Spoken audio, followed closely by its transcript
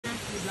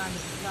line at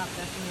the top,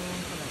 that's the main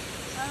entrance.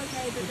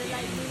 Okay, but the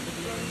light moves To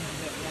the end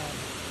of it, yeah.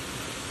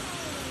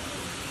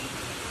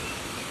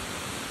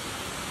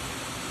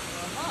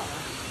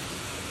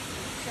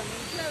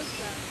 Coming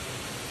closer.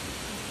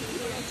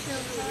 It's so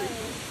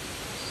tired.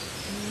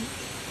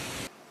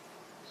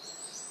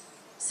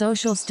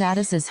 Social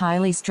status is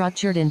highly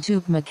structured in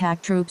Toque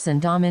Macaque troops,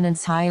 and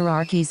dominance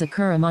hierarchies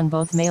occur among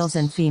both males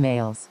and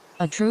females.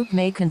 A troop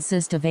may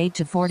consist of 8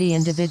 to 40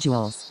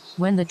 individuals.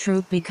 When the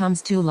troop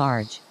becomes too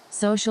large,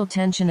 social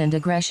tension and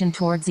aggression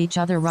towards each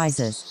other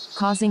rises,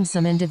 causing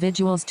some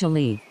individuals to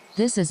leave.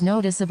 This is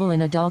noticeable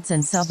in adults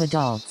and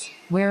sub-adults,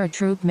 where a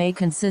troop may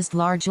consist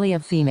largely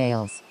of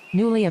females.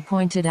 Newly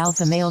appointed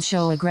alpha males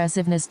show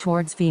aggressiveness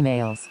towards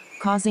females,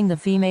 causing the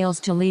females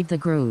to leave the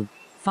group.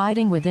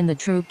 Fighting within the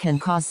troop can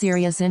cause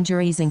serious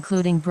injuries,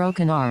 including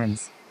broken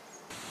arms.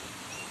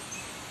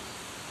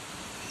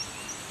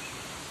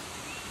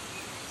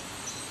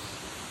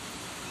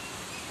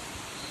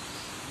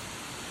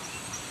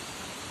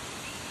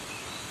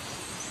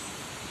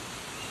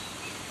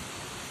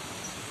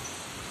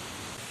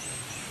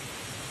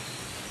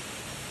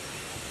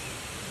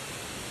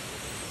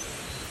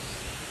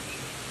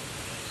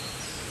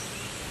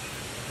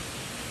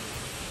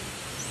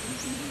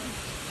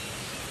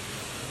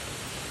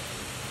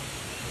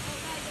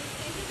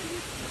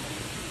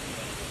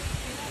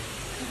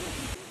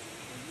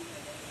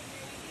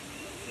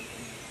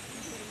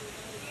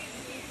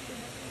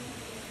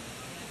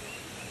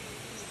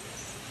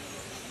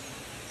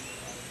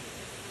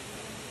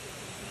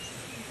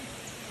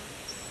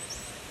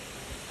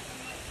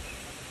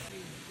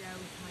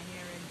 Douse my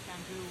hair in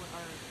shampoo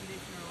or